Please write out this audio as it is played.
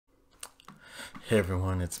Hey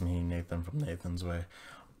everyone, it's me, Nathan from Nathan's Way.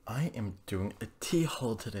 I am doing a tea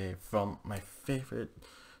haul today from my favorite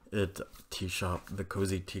tea shop, the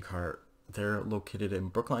Cozy Tea Cart. They're located in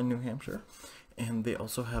Brookline, New Hampshire, and they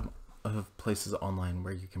also have places online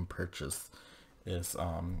where you can purchase this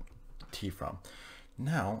tea from.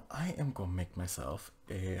 Now, I am going to make myself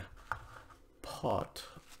a pot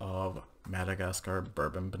of Madagascar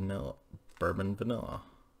bourbon vanilla.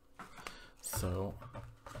 So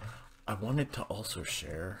I wanted to also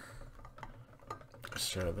share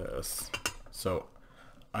this. So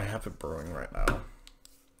I have it brewing right now,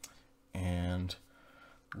 and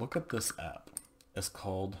look at this app. It's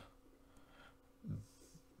called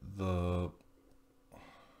the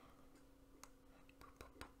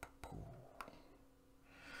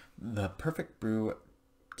Perfect Brew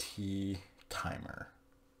Tea Timer,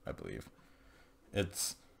 I believe.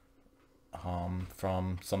 It's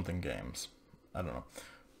from something games. I don't know.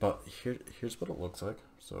 But here's what it looks like.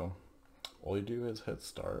 So all you do is hit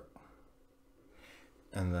start.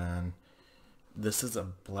 And then this is a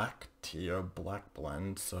black tea or black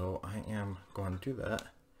blend. So I am going to do that.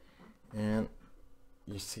 And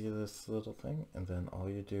you see this little thing? And then all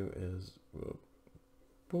you do is whoop,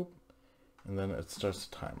 boop. And then it starts a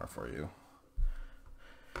timer for you.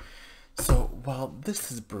 So while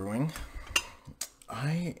this is brewing,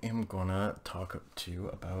 I am gonna talk to you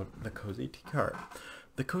about the Cozy Tea Cart.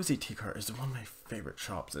 The Cozy Tea Cart is one of my favorite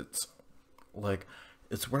shops. It's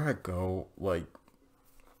where I go when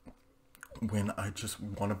I just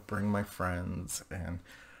want to bring my friends and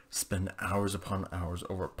spend hours upon hours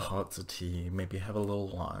over pots of tea, maybe have a little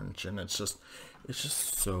lunch, and it's just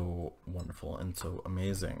so wonderful and so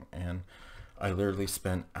amazing. And I literally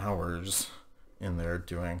spent hours in there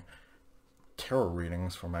doing tarot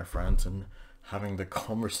readings for my friends and having the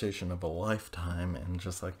conversation of a lifetime and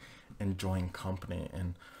just enjoying company.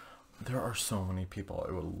 And there are so many people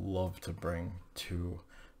I would love to bring to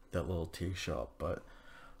that little tea shop, but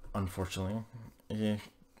unfortunately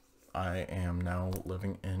I am now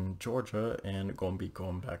living in Georgia and going to be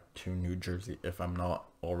going back to New Jersey if I'm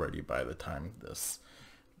not already by the time this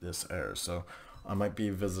airs. So I might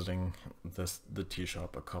be visiting the tea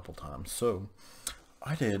shop a couple times. So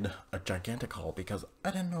I did a gigantic haul because I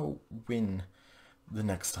didn't know when the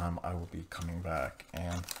next time I will be coming back,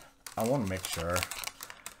 and I want to make sure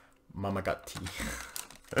Mama got tea.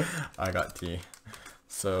 I got tea.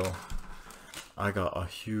 So I got a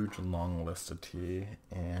huge long list of tea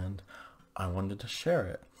and I wanted to share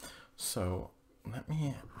it. So let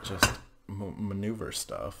me just maneuver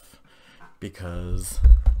stuff, because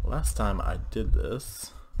last time I did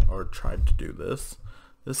this or tried to do this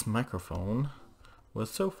microphone was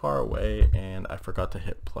so far away and I forgot to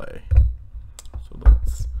hit play. So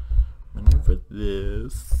let's maneuver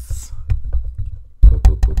this. Boop,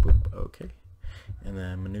 boop, boop, boop. Okay. And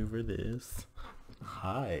then maneuver this.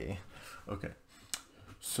 Hi. Okay.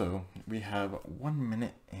 So we have 1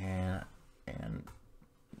 minute and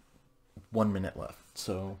 1 minute left.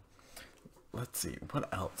 So let's see what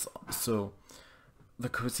else. So the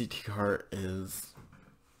Cozy Tea Cart is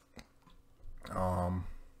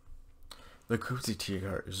the Cozy Tea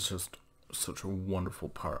Cart is just such a wonderful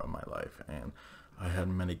part of my life, and I had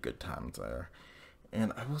many good times there.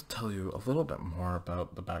 And I will tell you a little bit more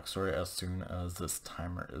about the backstory as soon as this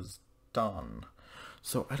timer is done.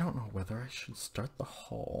 So I don't know whether I should start the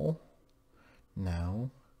haul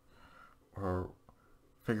now or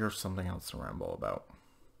figure something else to ramble about.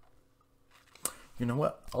 You know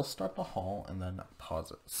what? I'll start the haul and then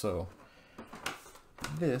pause it. So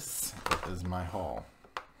this is my haul.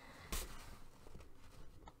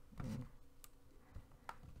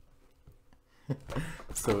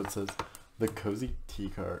 So it says the Cozy Tea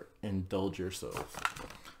Cart, Indulge Yourself.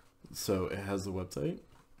 So it has the website,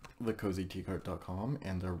 thecozyteacart.com,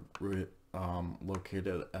 and they're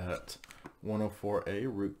located at 104A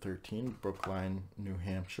Route 13, Brookline, New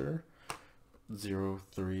Hampshire,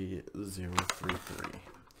 03033.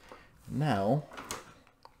 Now,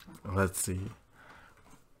 let's see.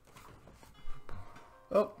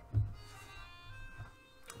 Oh,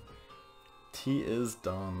 tea is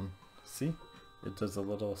done. See? It does a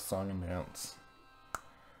little song and dance.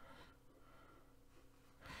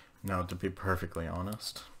 Now, to be perfectly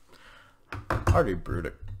honest, I already brewed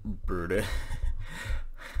it.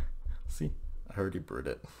 See? I already brewed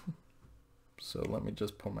it. So let me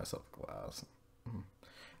just pour myself a glass.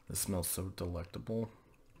 This smells so delectable.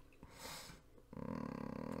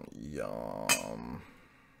 Yum.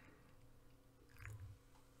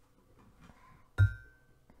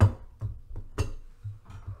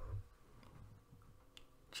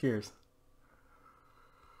 Cheers.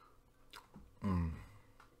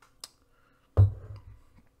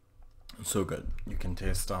 So good. You can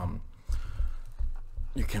taste a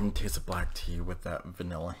black tea with that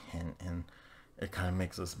vanilla hint, and it kind of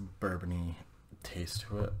makes this bourbony taste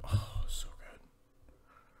to it. Oh, so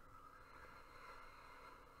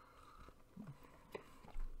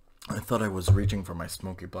good. I thought I was reaching for my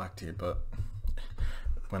smoky black tea, but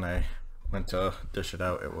when I went to dish it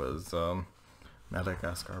out, it was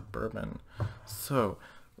Madagascar bourbon. So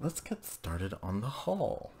let's get started on the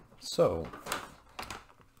haul. So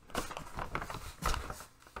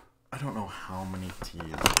I don't know how many teas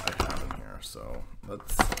I have in here, so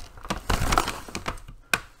let's.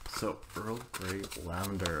 So Earl Grey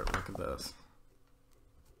Lavender, look at this.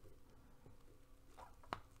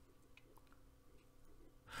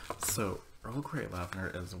 So Earl Grey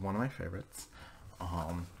Lavender is one of my favorites,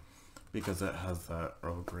 because it has that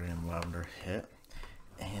Earl Grey and lavender hit,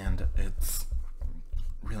 and it's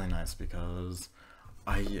really nice because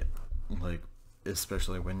I like,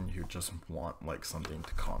 especially when you just want like something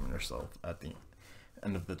to calm yourself at the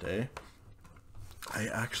end of the day. I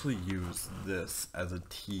actually use this as a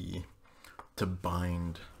tea to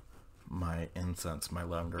bind my incense, my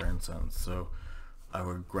lavender incense. So I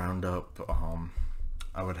would ground up,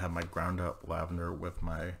 I would have my ground up lavender with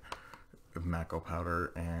my Mako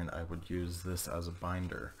powder, and I would use this as a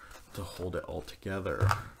binder to hold it all together.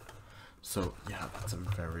 So yeah, that's a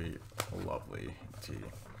very lovely tea.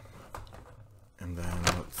 And then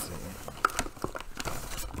let's see,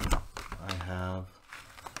 I have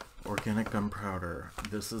organic gunpowder.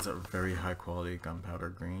 This is a very high quality gunpowder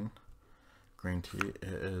green tea. It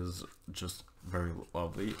is just very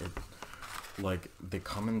lovely. It, like, they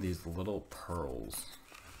come in these little pearls.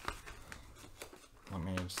 Let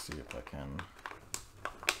me see if I can.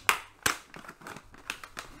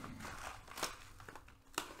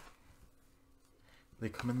 They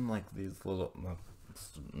come in like these little,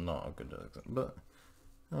 it's not a good example, but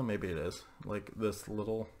oh, maybe it is. Like this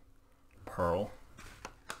little pearl.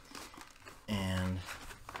 And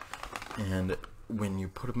when you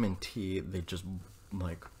put them in tea, they just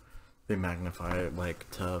like, they magnify it, like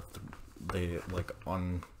they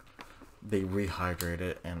rehydrate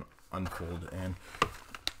it and unfold, and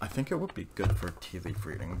I think it would be good for tea leaf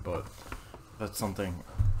reading, but that's something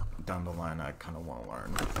down the line I kind of want to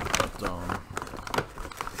learn. But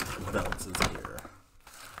what else is here?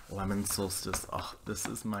 Lemon Solstice. Oh, this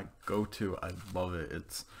is my go-to. I love it.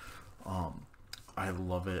 It's I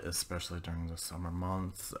love it, especially during the summer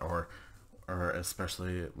months, or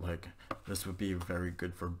especially like, this would be very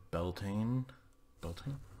good for Beltane,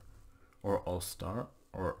 or Ulster,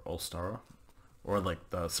 or like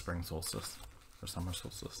the spring solstice or summer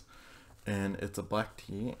solstice. And it's a black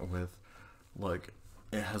tea with, like,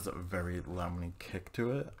 it has a very lemony kick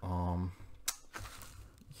to it.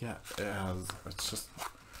 Yeah, it's just,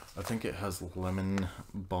 I think it has lemon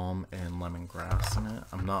balm and lemongrass in it.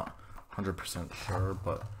 I'm not 100% sure,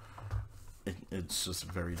 but it's just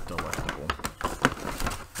very delectable.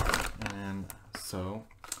 And so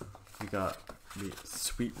we got the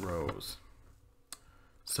Sweet Rose.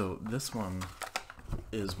 So this one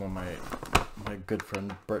is one of my good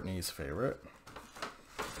friend Brittany's favorite.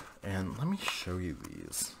 And let me show you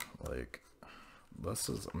these. Like, this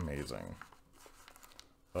is amazing.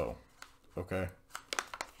 Oh, okay.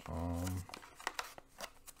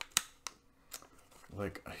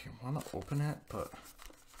 Like, I want to open it, but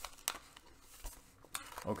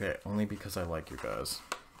okay, only because I like you guys.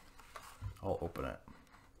 I'll open it.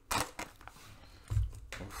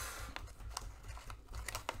 Oof.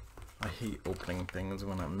 I hate opening things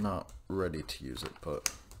when I'm not ready to use it, but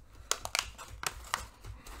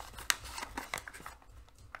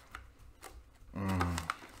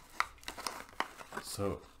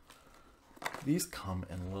so these come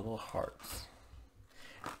in little hearts,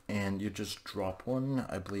 and you just drop one,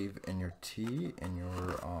 I believe, in your tea, in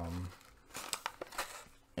your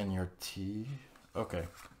tea. Okay.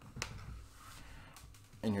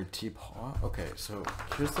 In your teapot. Okay, so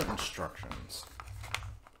here's the instructions.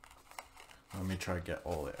 Let me try to get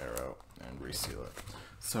all the air out and reseal it.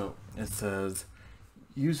 So it says,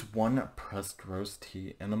 use 1 pressed rose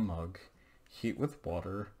tea in a mug, heat with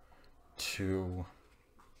water to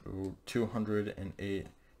 208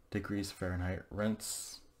 degrees Fahrenheit,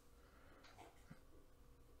 rinse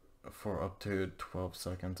for up to 12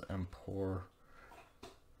 seconds, and pour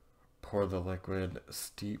the liquid,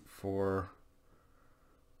 steep for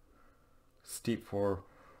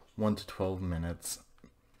 1 to 12 minutes.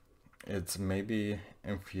 It's maybe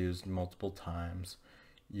infused multiple times.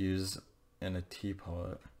 Use in a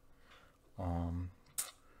teapot.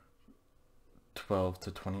 12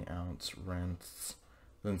 to 20 ounce, rinse,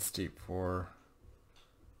 then steep for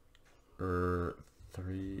 3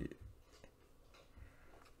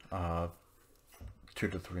 2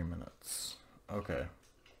 to 3 minutes. Okay.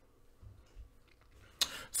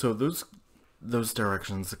 So those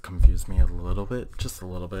directions confuse me a little bit, just a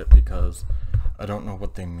little bit, because I don't know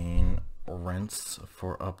what they mean. Rinse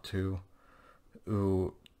for up to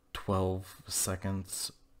 12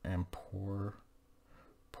 seconds and pour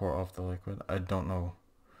off the liquid. I don't know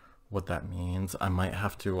what that means. I might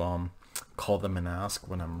have to call them and ask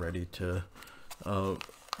when I'm ready to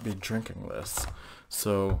be drinking this.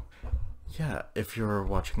 So yeah, if you're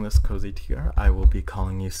watching this, Cozy TR, I will be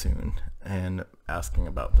calling you soon and asking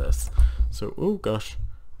about this. So, oh gosh,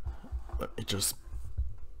 let me just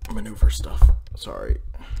maneuver stuff. Sorry.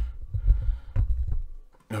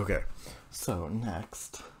 Okay, so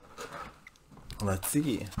next, let's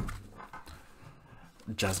see.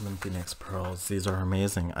 Jasmine Phoenix Pearls. These are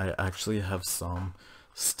amazing. I actually have some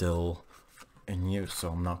still in use,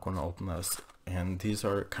 so I'm not going to open this. And these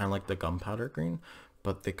are kind of like the gunpowder green,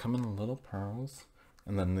 but they come in little pearls,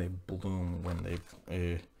 and then they bloom when they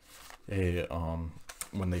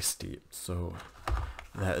steep. So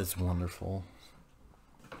that is wonderful.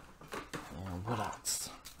 And what else?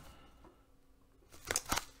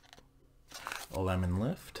 Lemon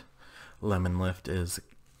Lift. Lemon Lift is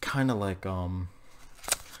kind of like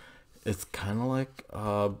it's kind of like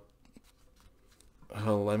a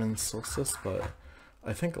lemon solstice, but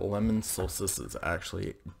I think lemon solstice is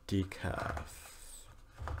actually decaf.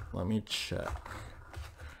 Let me check.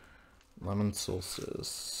 Lemon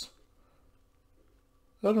solstice.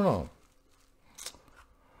 I don't know.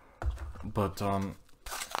 But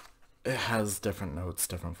it has different notes,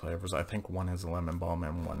 different flavors. I think one is lemon balm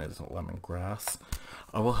and one is lemongrass.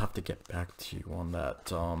 I will have to get back to you on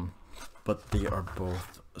that. But they are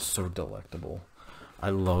both so delectable. I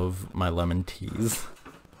love my lemon teas.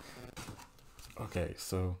 Okay,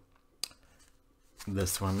 so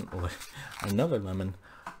this one, another lemon.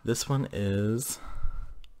 This one is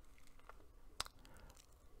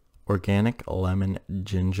organic lemon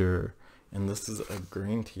ginger, and this is a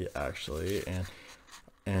green tea actually,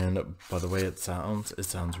 and by the way it sounds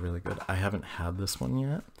really good. I haven't had this one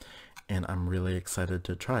yet, and I'm really excited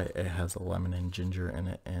to try it. It has a lemon and ginger in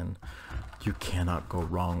it, and you cannot go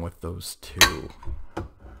wrong with those two.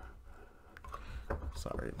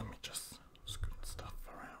 Sorry, let me just scoot stuff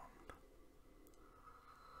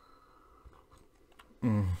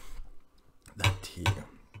around. That tea.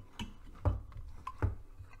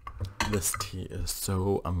 This tea is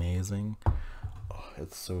so amazing. Oh,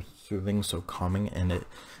 it's so soothing, so calming, and it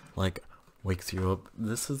like wakes you up.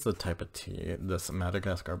 This is the type of tea, this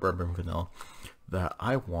Madagascar bourbon vanilla, that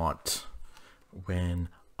I want when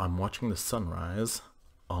I'm watching the sunrise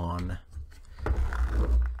on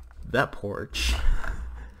that porch.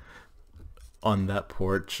 On that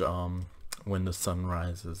porch, when the sun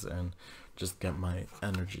rises, and just get my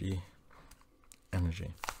energy.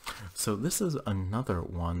 So this is another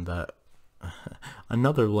one that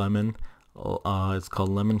another lemon. It's called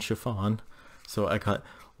lemon chiffon. So I got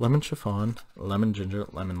lemon chiffon, lemon ginger,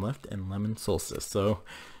 lemon lift, and lemon solstice. So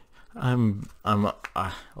lemon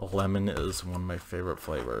is one of my favorite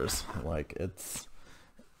flavors. Like it's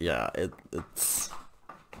a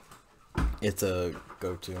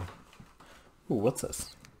go-to. Ooh, what's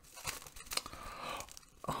this?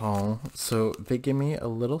 Oh, so they gave me a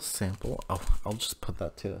little sample. Oh, I'll just put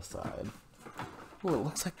that to the side. Oh, it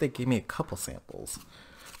looks like they gave me a couple samples.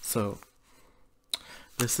 So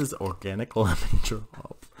this is organic lemon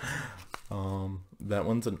drop. That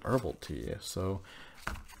one's an herbal tea. So,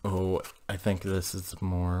 I think this is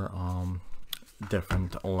more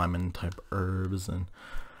different lemon type herbs, and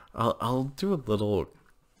I'll do a little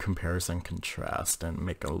comparison contrast and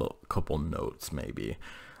make a couple notes maybe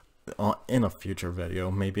in a future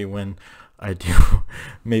video, maybe when I do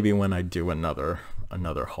another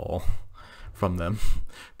haul from them,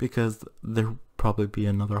 because there'll probably be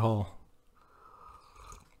another haul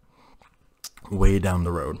way down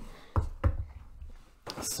the road.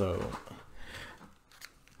 So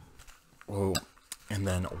and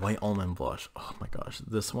then white almond blush. Oh my gosh,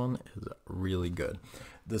 this one is really good.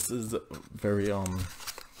 This is very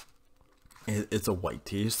it's a white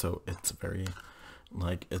tea, so it's very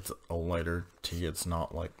like, it's a lighter tea. It's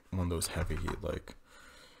not like one of those heavy like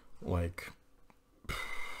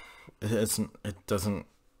it's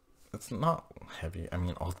not heavy. I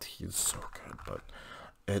mean, all tea is so good, but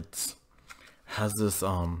it has this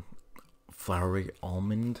flowery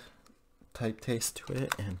almond type taste to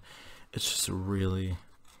it, and it's just really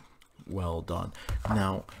well done.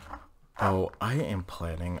 Now, I am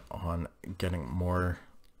planning on getting more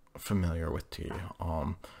familiar with tea.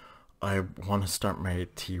 I want to start my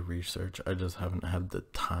tea research. I just haven't had the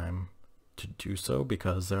time to do so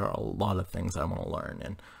because there are a lot of things I want to learn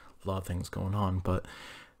and a lot of things going on. But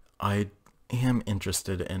I am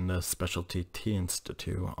interested in the Specialty Tea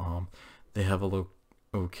Institute. They have a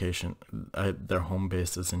location. Their home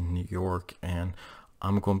base is in New York, and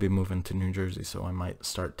I'm going to be moving to New Jersey, so I might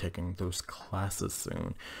start taking those classes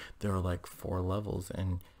soon. There are like 4 levels,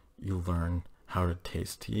 and you learn how to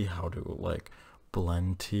taste tea, how to like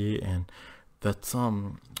blend tea, and that's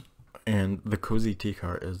and the Cozy Tea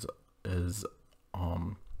Cart is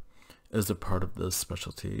a part of the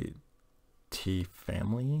Specialty Tea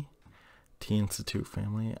family, Tea Institute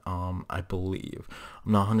family. I believe.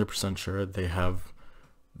 I'm not 100% sure. They have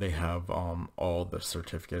all the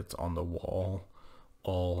certificates on the wall,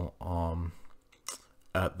 all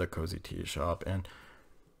at the Cozy Tea Shop and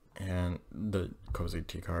the Cozy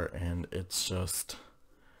Tea Cart, and it's just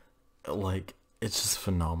like, it's just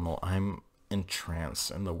phenomenal. I'm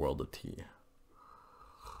entranced in the world of tea.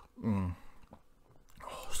 Oh,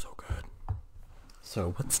 so good.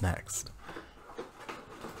 So what's next?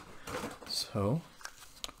 So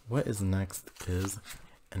what is next is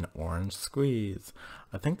an orange squeeze.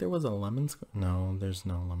 I think there was a lemon squeeze. No, there's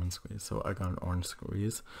no lemon squeeze. So I got an orange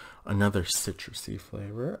squeeze, another citrusy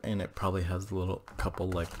flavor, and it probably has a little couple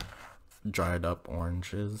like dried up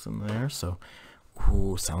oranges in there. So,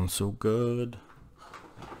 ooh, sounds so good.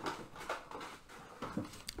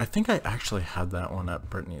 I think I actually had that one at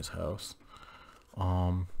Brittany's house,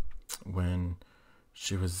 when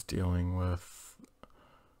she was dealing with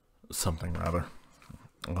something rather.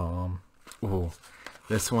 Ooh.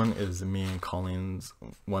 This one is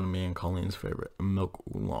one of me and Colleen's favorite, milk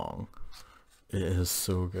oolong. It is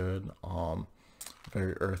so good.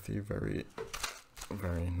 Very earthy, very,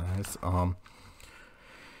 very nice.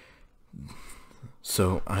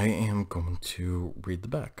 So I am going to read the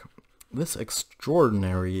back. This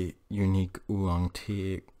extraordinary, unique oolong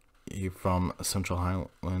tea from Central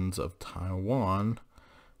Highlands of Taiwan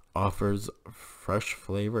offers fresh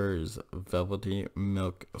flavors, velvety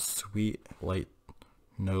milk, sweet, light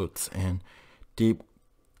notes, and deep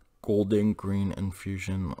golden green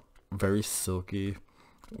infusion, very silky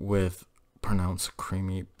with pronounced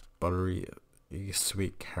creamy, buttery,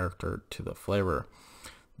 sweet character to the flavor.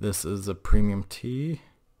 This is a premium tea.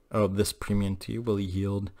 This premium tea will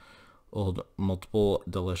yield multiple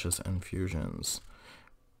delicious infusions.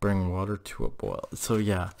 Bring water to a boil. So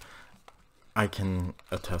yeah, I can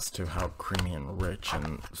attest to how creamy and rich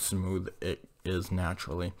and smooth it is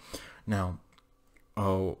naturally. Now,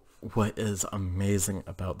 what is amazing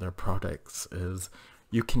about their products is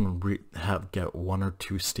you can get 1 or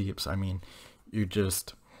 2 steeps. I mean, it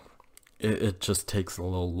just takes a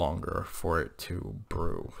little longer for it to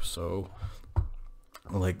brew. So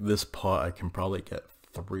like this pot, I can probably get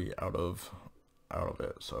 3 out of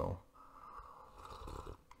it. So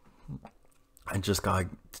I just gotta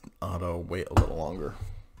wait a little longer.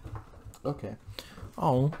 Okay.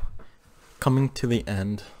 Oh, coming to the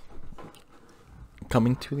end,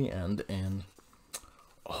 and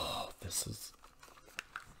this is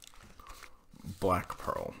Black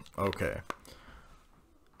Pearl. Okay.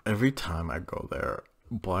 Every time I go there,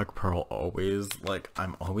 Black Pearl always, like,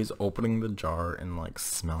 I'm always opening the jar and like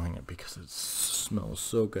smelling it because it smells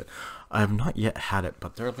so good. I have not yet had it,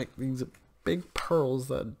 but they're like these big pearls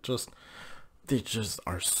that they just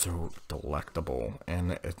are so delectable,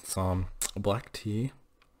 and it's black tea.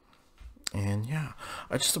 And yeah,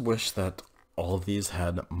 I just wish that all of these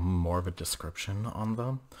had more of a description on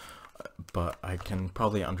them, but I can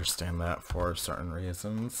probably understand that for certain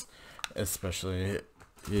reasons, especially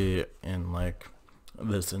in like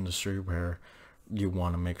this industry where you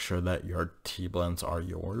want to make sure that your tea blends are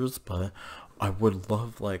yours. But I would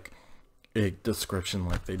love like a description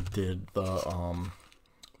like they did the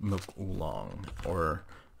milk oolong or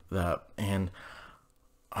that. And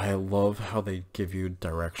I love how they give you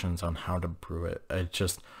directions on how to brew it.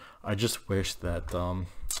 I just wish that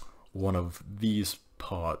one of these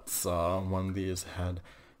pots, one of these had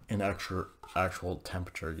an actual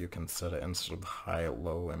temperature you can set it instead of high,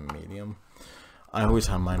 low, and medium. I always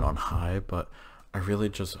have mine on high, but I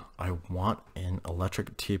want an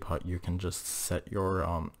electric teapot you can just set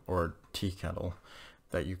your or tea kettle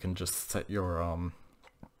that you can just set your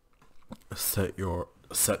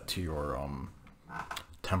set to your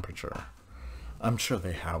temperature. I'm sure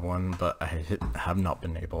they have one, but I have not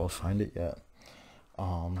been able to find it yet.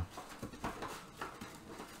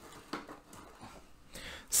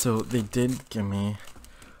 So they did give me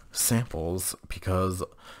samples because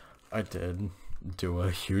I did do a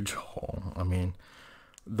huge haul. I mean,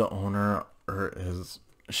 the owner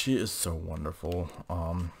she is so wonderful.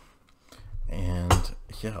 And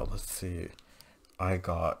yeah, let's see. I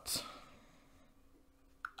got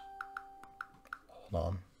hold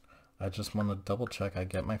on. I just want to double check I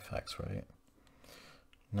get my facts right.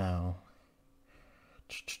 Now,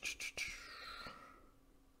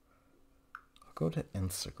 I'll go to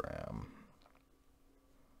Instagram.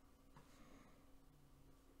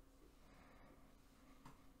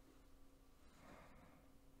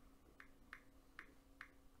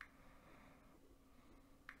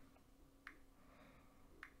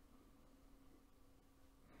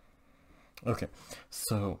 Okay,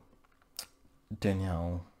 so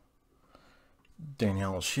Danielle,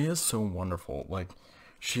 she is so wonderful. Like,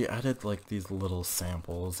 she added like these little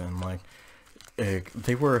samples, and like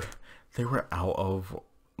they were out of,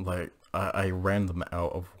 like, I ran them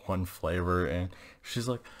out of one flavor, and she's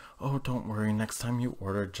like, oh, don't worry, next time you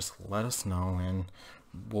order, just let us know, and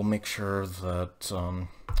we'll make sure that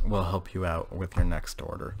we'll help you out with your next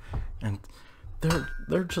order. And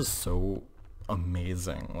they're just so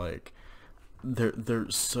amazing. Like, they're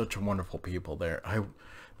such wonderful people there.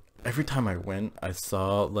 Every time I went, I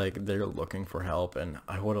saw like they're looking for help, and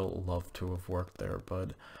I would have loved to have worked there,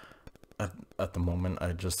 but at the moment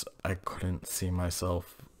I couldn't see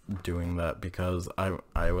myself doing that, because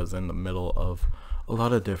I was in the middle of a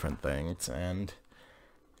lot of different things. And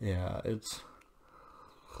yeah,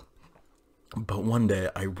 but one day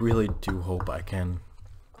I really do hope I can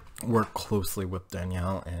work closely with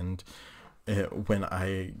Danielle, and when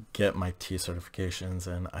I get my tea certifications,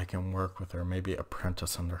 and I can work with her, maybe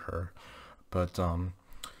apprentice under her. But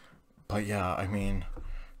yeah, I mean,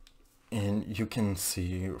 and you can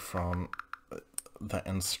see from the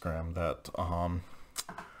Instagram that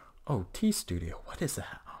oh, tea studio, what is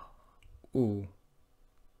that? Ooh,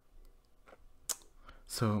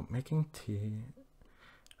 so making tea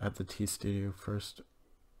at the tea studio, first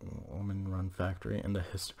woman-run factory in the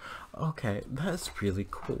history. Okay, that's really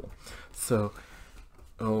cool. So,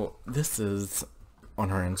 oh, this is on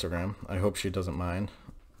her Instagram. I hope she doesn't mind.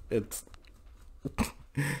 It's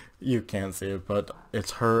you can't see it, but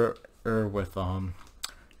it's her with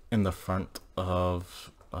in the front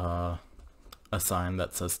of a sign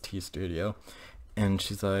that says tea studio, and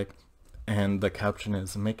she's like, and the caption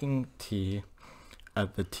is, making tea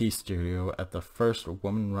at the tea studio at the first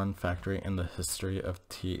woman-run factory in the history of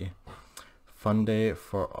tea. Fun day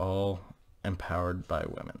for all, empowered by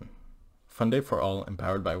women. Fun day for all,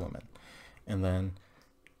 empowered by women. And then,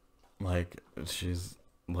 like, she's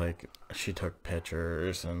like, she took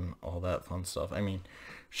pictures and all that fun stuff. I mean,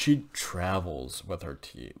 she travels with her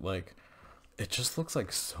tea. Like, it just looks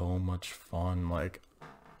like so much fun. Like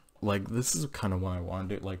this is kind of what I want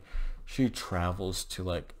to do. Like, she travels to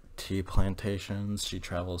like tea plantations. She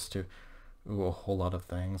travels to a whole lot of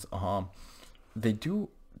things. They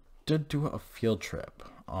did do a field trip.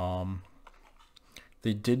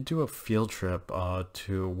 They did do a field trip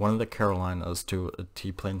to one of the Carolinas, to a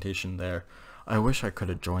tea plantation there. I wish I could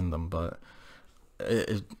have joined them, but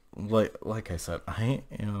like I said, I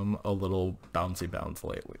am a little bouncy bounce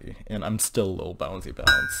lately, and I'm still a little bouncy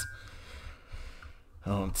bounce.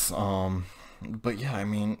 But yeah, I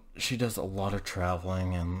mean, she does a lot of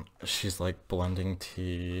traveling, and she's like blending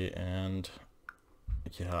tea, and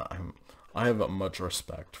yeah, I have a much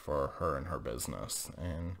respect for her and her business.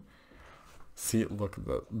 And see, look at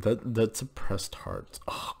that's a pressed heart.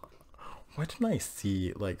 Oh, why didn't I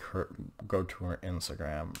see like her go to her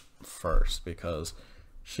Instagram first? Because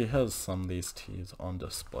she has some of these teas on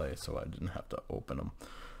display, so I didn't have to open them.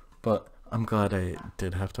 But I'm glad I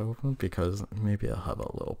did have to open them, because maybe I'll have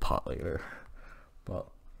a little pot later. But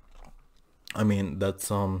I mean, that's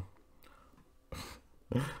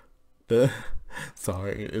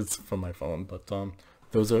sorry, it's from my phone, but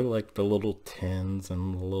those are like the little tins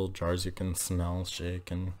and the little jars you can smell,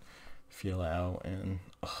 shake, and feel out, and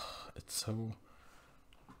it's so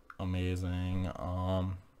amazing.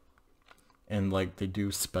 And like, they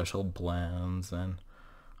do special blends, and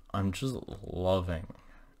I'm just loving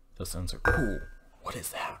this insert. Ooh, what is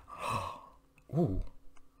that? Ooh,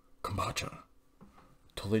 kombucha.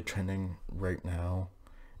 Totally trending right now,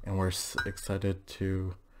 and we're excited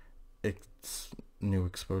to its new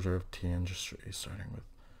exposure of tea industry, starting with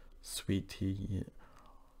sweet tea.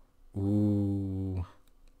 Ooh,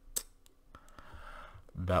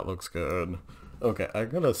 that looks good. Okay, I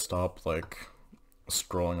gotta stop like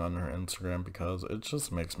scrolling on her Instagram, because it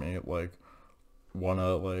just makes me like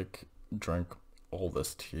wanna like drink all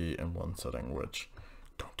this tea in one sitting, which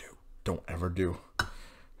don't ever do.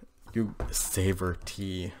 You savor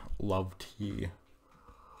tea, love tea.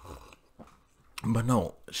 But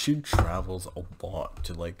no, she travels a lot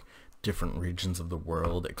to like different regions of the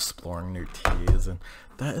world, exploring new teas, and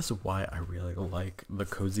that is why I really like the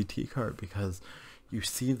Cozy Tea Cart, because you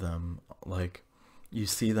see them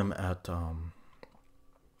at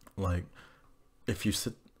Like, if you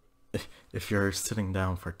sit, if you're sitting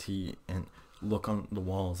down for tea and look on the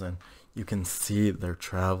walls, and you can see their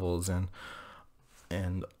travels and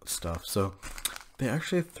stuff. So they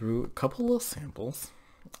actually threw a couple of samples.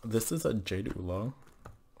 This is a Jade Oolong,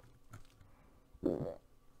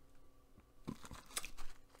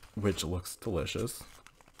 which looks delicious.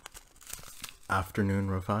 Afternoon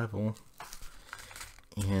Revival,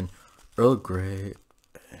 and Earl Grey,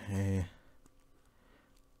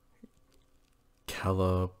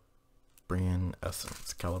 Calabrian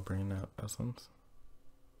essence.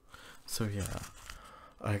 So yeah,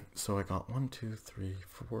 I got 1, 2, 3,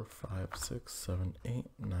 4, 5, 6, 7, 8,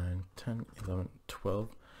 9, 10, 11, 12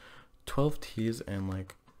 teas, and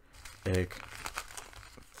like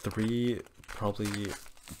 3, probably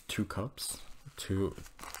 2 cups.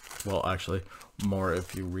 Well, actually more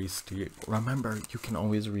if you re-steep. Remember, you can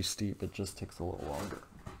always re-steep, it just takes a little longer.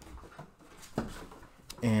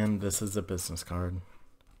 And this is a business card.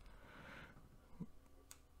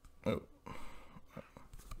 Oh,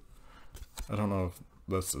 I don't know if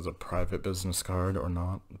this is a private business card or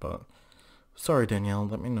not, but sorry, Danielle,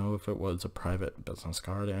 let me know if it was a private business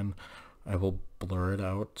card and I will blur it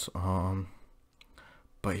out.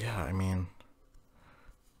 But yeah, I mean,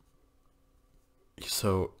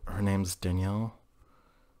 so her name's Danielle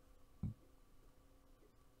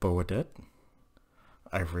Boadet.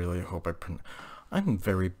 I really hope I'm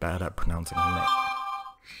very bad at pronouncing her name.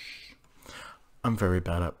 I'm very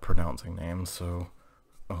bad at pronouncing names, so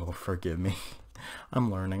forgive me.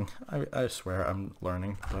 I'm learning. I swear I'm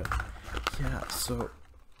learning. But yeah, so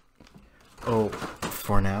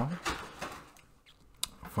for now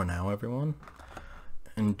everyone,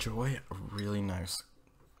 enjoy a really nice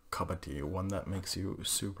cup of tea, one that makes you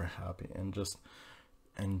super happy, and just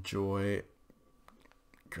enjoy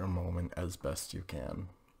your moment as best you can.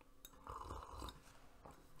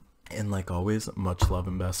 And like always, much love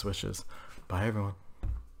and best wishes. Bye everyone.